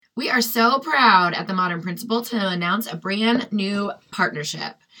We are so proud at the Modern Principal to announce a brand new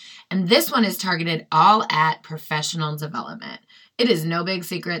partnership. And this one is targeted all at professional development. It is no big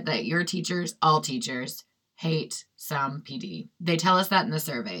secret that your teachers, all teachers, hate some PD. They tell us that in the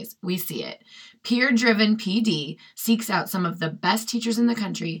surveys. We see it. Peer-driven PD seeks out some of the best teachers in the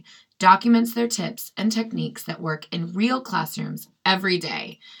country, documents their tips and techniques that work in real classrooms every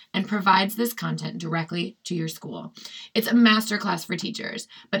day, and provides this content directly to your school. It's a masterclass for teachers,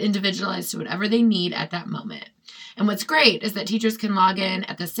 but individualized to whatever they need at that moment. And what's great is that teachers can log in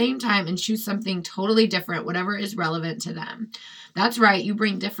at the same time and choose something totally different, whatever is relevant to them. That's right, you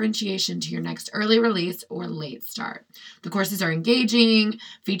bring differentiation to your next early release or late start. The courses are engaging,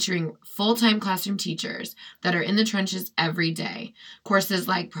 featuring full-time classroom teachers that are in the trenches every day. Courses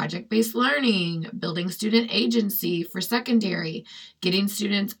like project-based learning, building student agency for secondary, getting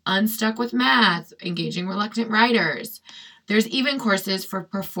students unstuck with math, engaging reluctant writers. There's even courses for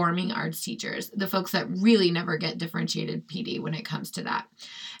performing arts teachers, the folks that really never get differentiated PD when it comes to that.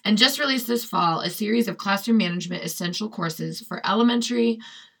 And just released this fall, a series of classroom management essential courses for elementary,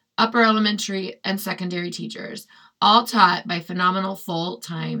 upper elementary, and secondary teachers, all taught by phenomenal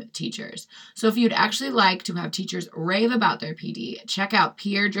full-time teachers. So if you'd actually like to have teachers rave about their PD, check out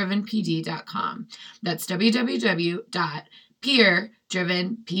peerdrivenpd.com. That's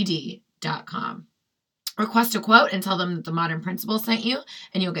www.peerdrivenpd.com. Request a quote and tell them that the Modern Principal sent you,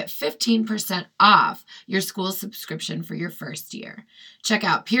 and you'll get 15% off your school subscription for your first year. Check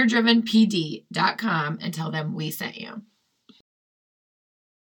out peerdrivenpd.com and tell them we sent you.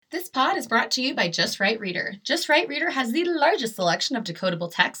 This pod is brought to you by Just Right Reader. Just Right Reader has the largest selection of decodable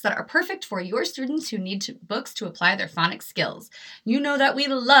texts that are perfect for your students who need books to apply their phonics skills. You know that we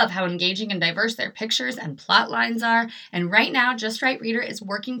love how engaging and diverse their pictures and plot lines are, and right now Just Right Reader is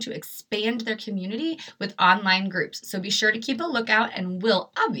working to expand their community with online groups, so be sure to keep a lookout, and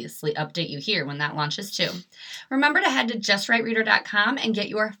we'll obviously update you here when that launches too. Remember to head to justrightreader.com and get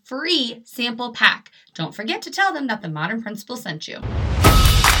your free sample pack. Don't forget to tell them that the Modern Principal sent you.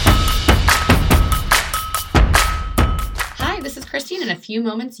 Hi, this is Christine. In a few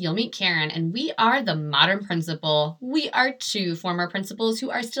moments, you'll meet Karen, and we are the Modern Principal. We are two former principals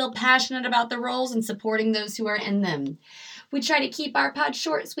who are still passionate about the roles and supporting those who are in them. We try to keep our pod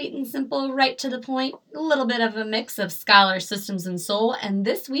short, sweet, and simple, right to the point, a little bit of a mix of scholar, systems, and soul, and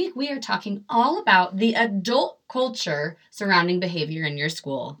this week we are talking all about the adult culture surrounding behavior in your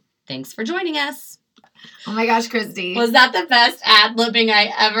school. Thanks for joining us. Oh my gosh, Christy. Was that the best ad-libbing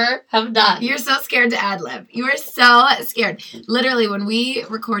I ever have done? You're so scared to ad-lib. You are so scared. Literally, when we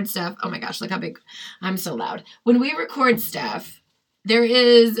record stuff, oh my gosh, look how big, I'm so loud. When we record stuff, there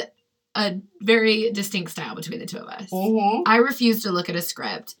is a very distinct style between the two of us. Mm-hmm. I refuse to look at a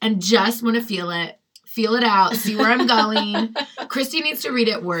script and just want to feel it out, see where I'm going. Christy needs to read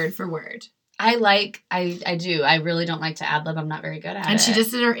it word for word. I do. I really don't like to ad-lib. I'm not very good at it. And she just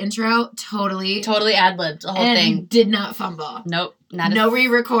did her intro totally ad-libbed the whole thing. Did not fumble. Nope. No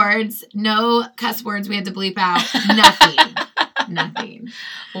re-records, no cuss words we had to bleep out, nothing. Nothing.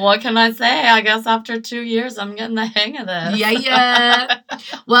 What can I say? I guess after 2 years, I'm getting the hang of this. Yeah.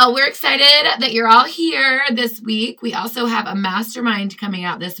 Well, we're excited that you're all here this week. We also have a mastermind coming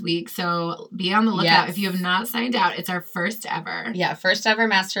out this week, so be on the lookout. Yes. If you have not signed out. It's our first ever. Yeah, first ever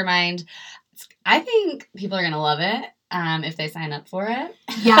mastermind. I think people are going to love it if they sign up for it.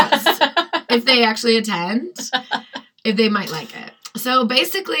 Yes. If they actually attend, if they might like it. So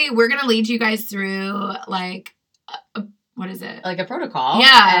basically, we're going to lead you guys through what is it? Like a protocol.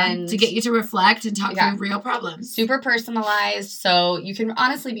 Yeah, and to get you to reflect and talk through real problems. Super personalized, so you can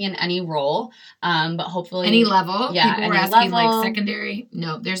honestly be in any role, but hopefully... Any level. Yeah, people were asking, like, secondary.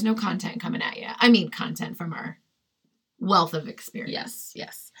 No, there's no content coming at you. I mean, content from our wealth of experience.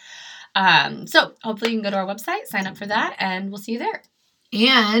 Yes. So hopefully you can go to our website, sign up for that, and we'll see you there.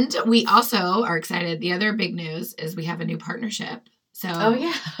 And we also are excited. The other big news is we have a new partnership. So, oh,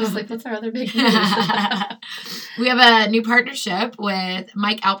 yeah. I was like, what's our other big news? We have a new partnership with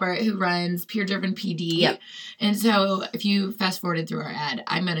Mike Alpert, who runs Peer Driven PD. Yep. And so if you fast forwarded through our ad,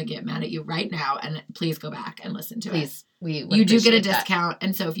 I'm going to get mad at you right now. And please go back and listen to it. Please. You do get a discount.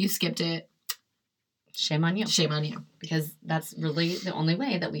 And so if you skipped it, shame on you. Shame on you. Because that's really the only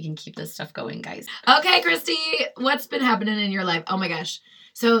way that we can keep this stuff going, guys. Okay, Christy, what's been happening in your life? Oh, my gosh.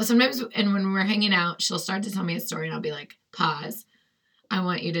 So sometimes, and when we're hanging out, she'll start to tell me a story, and I'll be like, pause. I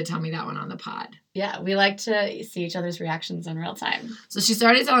want you to tell me that one on the pod. Yeah, we like to see each other's reactions in real time. So she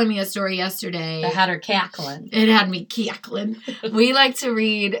started telling me a story yesterday. That had her cackling. It had me cackling. We like to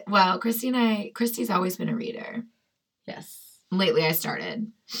read. Well, Christy's always been a reader. Yes. Lately I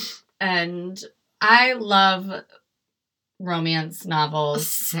started. And I love romance novels.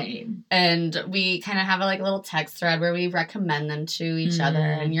 Same. And we kind of have a little text thread where we recommend them to each other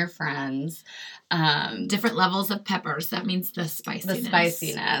and your friends. Different levels of peppers. That means the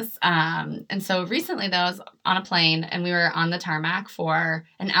spiciness. And so recently, though, I was on a plane and we were on the tarmac for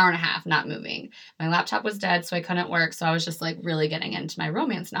an hour and a half, not moving. My laptop was dead, so I couldn't work. So I was just really getting into my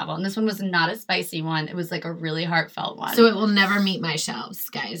romance novel. And this one was not a spicy one. It was a really heartfelt one. So it will never meet my shelves,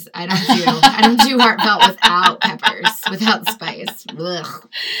 guys. I don't do heartfelt without peppers, without spice. Ugh.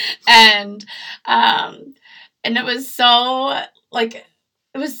 And it was so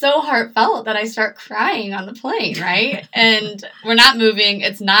it was so heartfelt that I start crying on the plane, right? And we're not moving.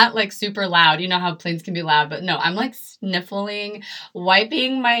 It's not super loud. You know how planes can be loud, but no, I'm sniffling,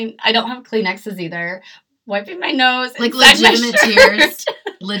 wiping I don't have Kleenexes either, wiping my nose. Legitimate tears.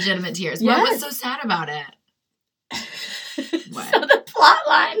 Legitimate tears. Yes. What was so sad about it? What? So the plot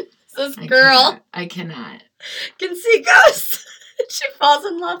line is this girl I cannot. can see ghosts. She falls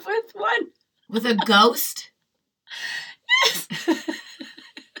in love with one. With a ghost? Yes.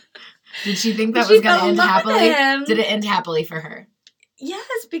 Did she think that was going to end happily? Him. Did it end happily for her?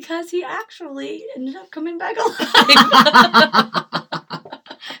 Yes, because he actually ended up coming back alive.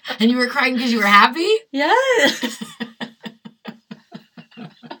 And you were crying because you were happy? Yes.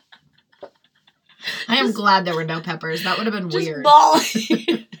 I am glad there were no peppers. That would have been weird.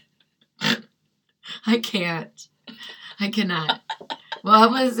 Bawling. I can't. I cannot.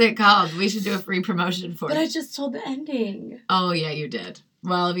 What was it called? We should do a free promotion for it. But I just told the ending. Oh, yeah, you did.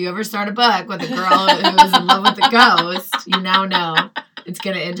 Well, if you ever start a book with a girl who's in love with a ghost, you now know it's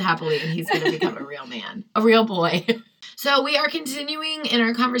going to end happily and he's going to become a real man, a real boy. So we are continuing in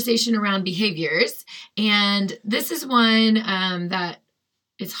our conversation around behaviors. And this is one that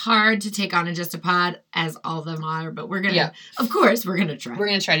it's hard to take on in just a pod, as all of them are. But we're going to, of course, we're going to try. We're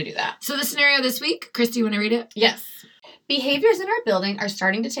going to try to do that. So the scenario this week, Christy, you want to read it? Yes. Behaviors in our building are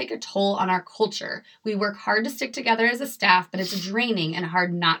starting to take a toll on our culture. We work hard to stick together as a staff, but it's draining and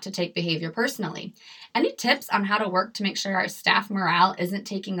hard not to take behavior personally. Any tips on how to work to make sure our staff morale isn't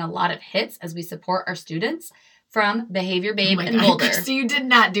taking a lot of hits as we support our students? From Behavior Babe in Boulder. So you did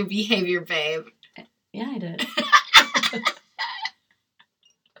not do Behavior Babe. Yeah, I did.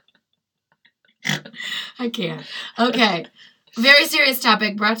 I can't. Okay. Very serious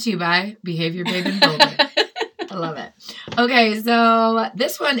topic brought to you by Behavior Babe in Boulder. I love it. Okay, so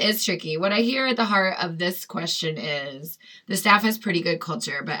this one is tricky. What I hear at the heart of this question is the staff has pretty good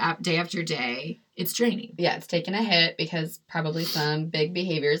culture, but day after day, it's draining. Yeah, it's taken a hit because probably some big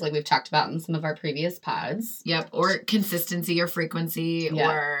behaviors like we've talked about in some of our previous pods. Yep, or consistency or frequency,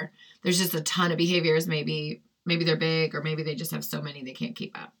 or there's just a ton of behaviors. Maybe they're big, or maybe they just have so many they can't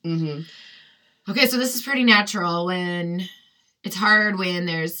keep up. Mm-hmm. Okay, so this is pretty natural when... It's hard when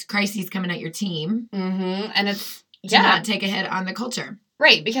there's crises coming at your team. Mm-hmm. And it's, to not take a hit on the culture.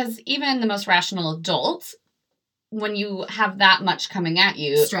 Right, because even the most rational adult, when you have that much coming at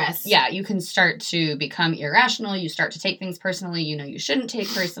you... Stress. Yeah, you can start to become irrational. You start to take things personally you shouldn't take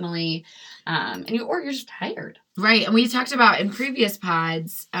personally. Or you're just tired. Right. And we talked about in previous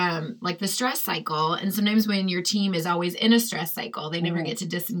pods, the stress cycle. And sometimes when your team is always in a stress cycle, they never get to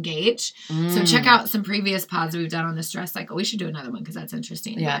disengage. So check out some previous pods we've done on the stress cycle. We should do another one because that's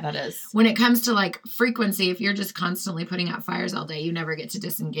interesting. Yeah, that is. When it comes to frequency, if you're just constantly putting out fires all day, you never get to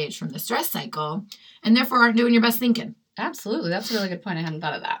disengage from the stress cycle and therefore aren't doing your best thinking. Absolutely. That's a really good point. I hadn't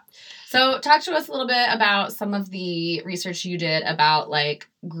thought of that. So talk to us a little bit about some of the research you did about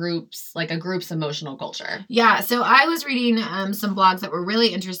groups, a group's emotional culture. Yeah. So I was reading some blogs that were really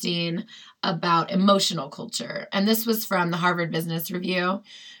interesting about emotional culture. And this was from the Harvard Business Review,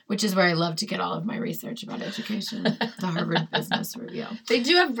 which is where I love to get all of my research about education. The Harvard Business Review. They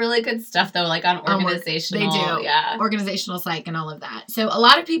do have really good stuff though, on organizational. They do. Yeah. Organizational psych and all of that. So a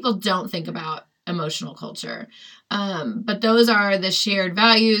lot of people don't think about emotional culture. But those are the shared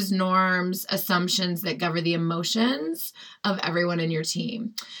values, norms, assumptions that govern the emotions of everyone in your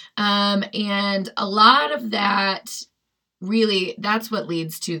team. And a lot of that really, that's what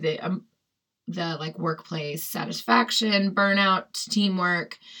leads to the workplace satisfaction, burnout,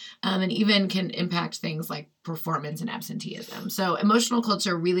 teamwork, and even can impact things like performance and absenteeism. So emotional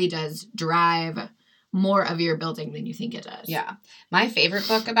culture really does drive more of your building than you think it does. Yeah. My favorite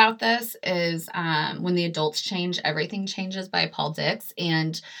book about this is When the Adults Change, Everything Changes by Paul Dix.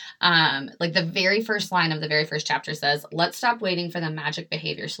 And the very first line of the very first chapter says, let's stop waiting for the magic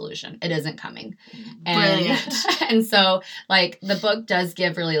behavior solution. It isn't coming. Brilliant. And so the book does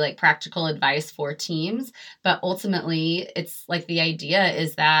give really practical advice for teams, but ultimately it's the idea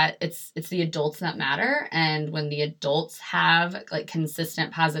is that it's the adults that matter. And when the adults have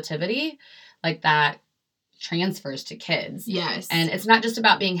consistent positivity, that transfers to kids. Yes. And it's not just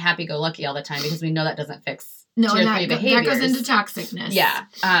about being happy-go-lucky all the time, because we know that doesn't fix no, tier and 3 that behaviors. goes into toxicness. Yeah.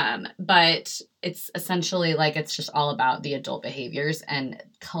 But it's essentially like it's just all about the adult behaviors and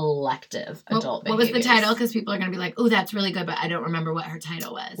collective adult behaviors. What was the title? Because people are going to be like, oh, that's really good, but I don't remember what her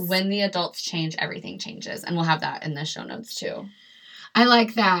title was. When the adults change, everything changes. And we'll have that in the show notes too. I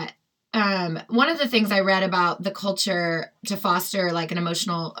like that. One of the things I read about the culture to foster like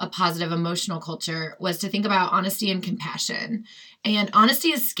a positive emotional culture was to think about honesty and compassion. And honesty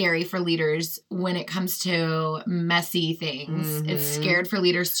is scary for leaders when it comes to messy things. Mm-hmm. It's scared for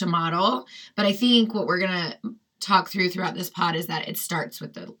leaders to model. But I think what we're going to talk throughout this pod is that it starts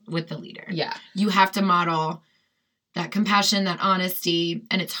with the leader. Yeah. You have to model that compassion, that honesty,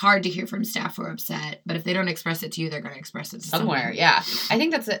 and it's hard to hear from staff who are upset, but if they don't express it to you, they're going to express it to somewhere. Yeah. I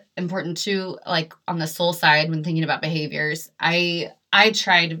think that's important too, like on the soul side when thinking about behaviors. I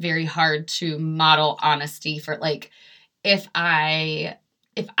tried very hard to model honesty for like if I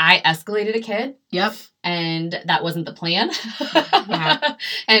escalated a kid. Yep. And that wasn't the plan. Yeah.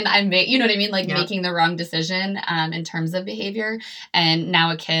 And I made, you know what I mean? Like making the wrong decision in terms of behavior. And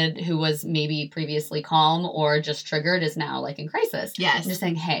now a kid who was maybe previously calm or just triggered is now like in crisis. Yes. I'm just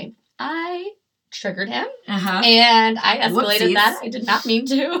saying, hey, I triggered him uh-huh. and I escalated Whoopsies. that. I did not mean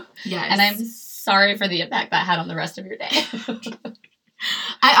to. Yes. And I'm sorry for the impact that had on the rest of your day.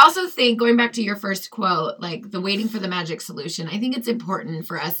 I also think, going back to your first quote, like the waiting for the magic solution, I think it's important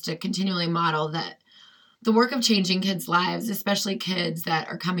for us to continually model that the work of changing kids' lives, especially kids that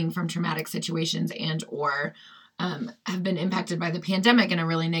are coming from traumatic situations and or have been impacted by the pandemic in a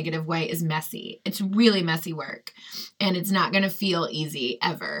really negative way, is messy. It's really messy work, and it's not going to feel easy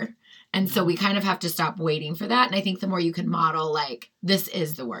ever. And so we kind of have to stop waiting for that. And I think the more you can model, like, this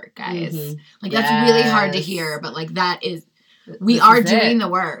is the work, guys. Mm-hmm. Like, that's really hard to hear, but like that is... We are doing the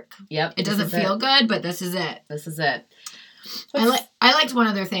work. Yep. It doesn't feel good, but this is it. This is it. I liked one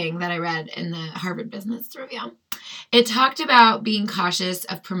other thing that I read in the Harvard Business Review. It talked about being cautious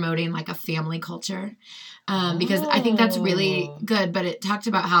of promoting like a family culture, because I think that's really good. But it talked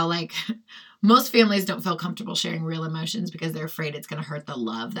about how like most families don't feel comfortable sharing real emotions because they're afraid it's going to hurt the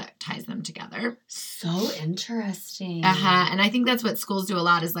love that ties them together. So interesting. And I think that's what schools do a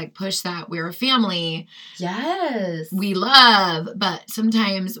lot, is like push that we're a family. Yes. We love, but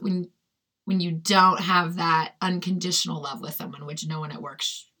sometimes when you don't have that unconditional love with someone, which no one at work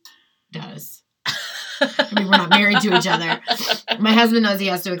does. I mean, we're not married to each other. My husband knows he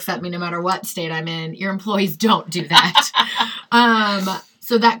has to accept me no matter what state I'm in. Your employees don't do that.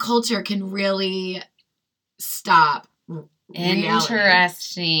 So that culture can really stop reality.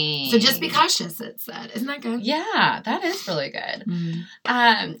 Interesting. So just be cautious, it said. Isn't that good? Yeah, that is really good. In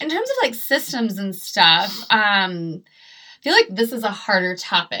terms of like systems and stuff, I feel like this is a harder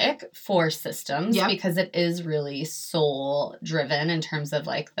topic for systems because it is really soul driven in terms of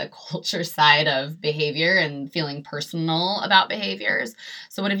like the culture side of behavior and feeling personal about behaviors.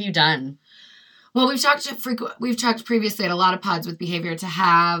 So what have you done? Well, we've talked previously at a lot of pods with behavior to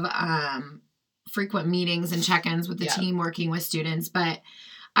have frequent meetings and check-ins with the team working with students, but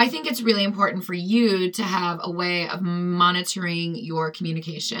I think it's really important for you to have a way of monitoring your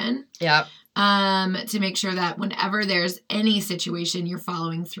communication. Yep. To make sure that whenever there's any situation, you're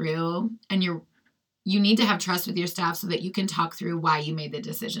following through, and you need to have trust with your staff so that you can talk through why you made the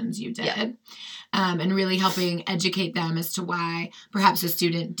decisions you did. Yep. And really helping educate them as to why perhaps a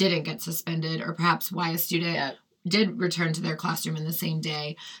student didn't get suspended, or perhaps why a student did return to their classroom in the same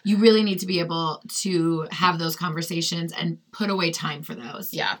day. You really need to be able to have those conversations and put away time for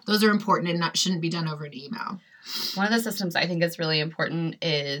those. Yeah. Those are important and shouldn't be done over an email. One of the systems I think is really important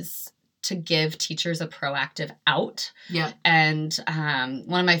is to give teachers a proactive out. Yeah. And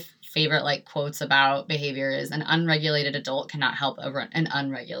one of my favorite like quotes about behavior is an unregulated adult cannot help an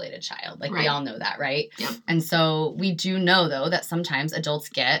unregulated child. Like we all know that, right? Yep. And so we do know though that sometimes adults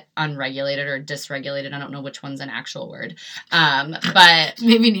get unregulated or dysregulated. I don't know which one's an actual word. But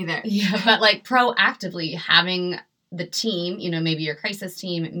maybe neither. Yeah. But like proactively having the team, you know, maybe your crisis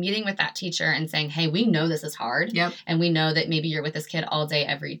team, meeting with that teacher and saying, hey, we know this is hard. Yep. And we know that maybe you're with this kid all day,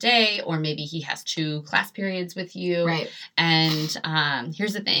 every day, or maybe he has 2 class periods with you. Right. And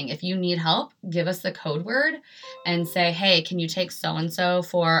here's the thing. If you need help, give us the code word and say, hey, can you take so-and-so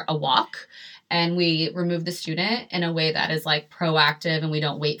for a walk? And we remove the student in a way that is like proactive, and we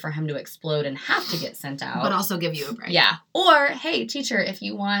don't wait for him to explode and have to get sent out. But also give you a break. Yeah. Or, hey, teacher, if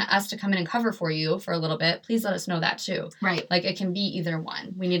you want us to come in and cover for you for a little bit, please let us know that too. Right. Like it can be either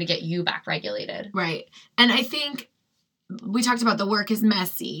one. We need to get you back regulated. Right. And I think we talked about the work is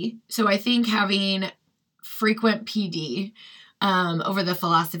messy. So I think having frequent PD over the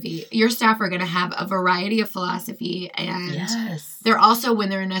philosophy. Your staff are going to have a variety of philosophy, and Yes. they're also, when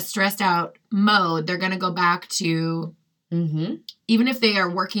they're in a stressed out mode, they're going to go back to, even if they are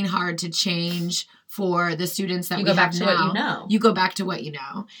working hard to change for the students that You we go back have to now, what you know. you go back to what you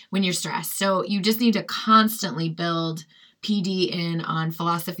know when you're stressed. So you just need to constantly build PD in on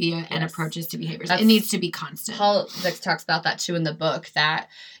philosophy and Yes. approaches to behaviors. That's- It needs to be constant. Paul Zix talks about that too in the book, that,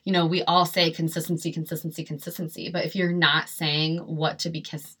 you know, we all say consistency, but if you're not saying what to be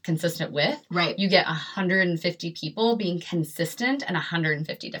consistent with, Right. you get 150 people being consistent in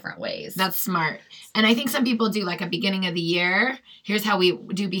 150 different ways. That's smart. And I think some people do like a beginning of the year, here's how we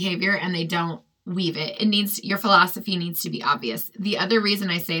do behavior, and they don't weave it. Your philosophy needs to be obvious. The other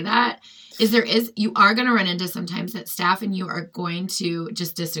reason I say that is you are going to run into sometimes that staff and you are going to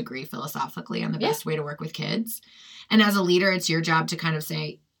just disagree philosophically on the best way to work with kids. And as a leader, it's your job to kind of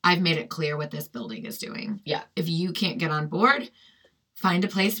say, I've made it clear what this building is doing. Yeah. If you can't get on board, find a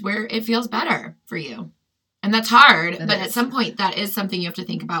place where it feels better for you. And that's hard, but at some point that is something you have to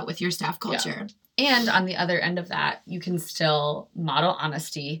think about with your staff culture. Yeah. And on the other end of that, you can still model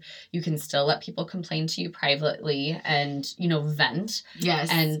honesty. You can still let people complain to you privately and, you know, vent. Yes.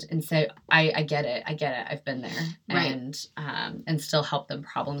 And say, I get it. I've been there. Right. And still help them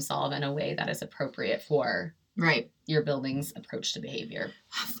problem solve in a way that is appropriate for your building's approach to behavior.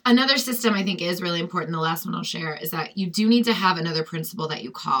 Another system I think is really important, the last one I'll share, is that you do need to have another principal that you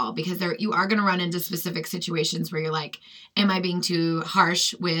call, because you are going to run into specific situations where you're like, am I being too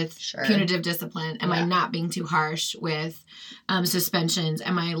harsh with punitive discipline? Am I not being too harsh with suspensions?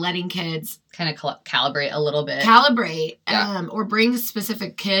 Am I letting kids kind of calibrate a little bit? Or bring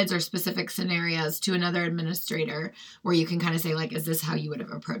specific kids or specific scenarios to another administrator where you can kind of say, like, is this how you would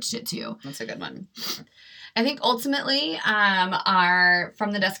have approached it too? That's a good one. I think ultimately, our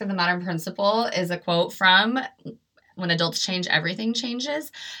From the Desk of the Modern Principal is a quote from When Adults Change, Everything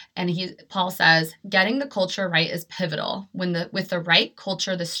Changes. And Paul says, getting the culture right is pivotal. With the right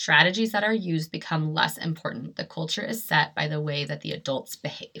culture, the strategies that are used become less important. The culture is set by the way that the adults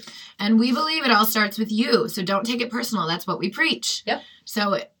behave. And we believe it all starts with you. So don't take it personal. That's what we preach. Yep.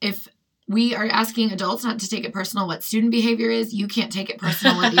 So if we are asking adults not to take it personal what student behavior is, you can't take it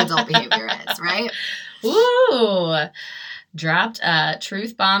personal what the adult behavior is, right? Ooh, dropped a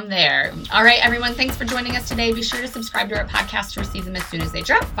truth bomb there. All right, everyone, thanks for joining us today. Be sure to subscribe to our podcast to receive them as soon as they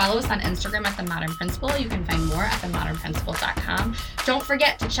drop. Follow us on Instagram at The Modern Principal. You can find more at themodernprincipal.com. Don't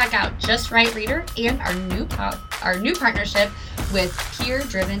forget to check out Just Right Reader and our new partnership with Peer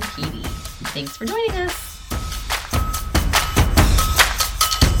Driven PD. Thanks for joining us.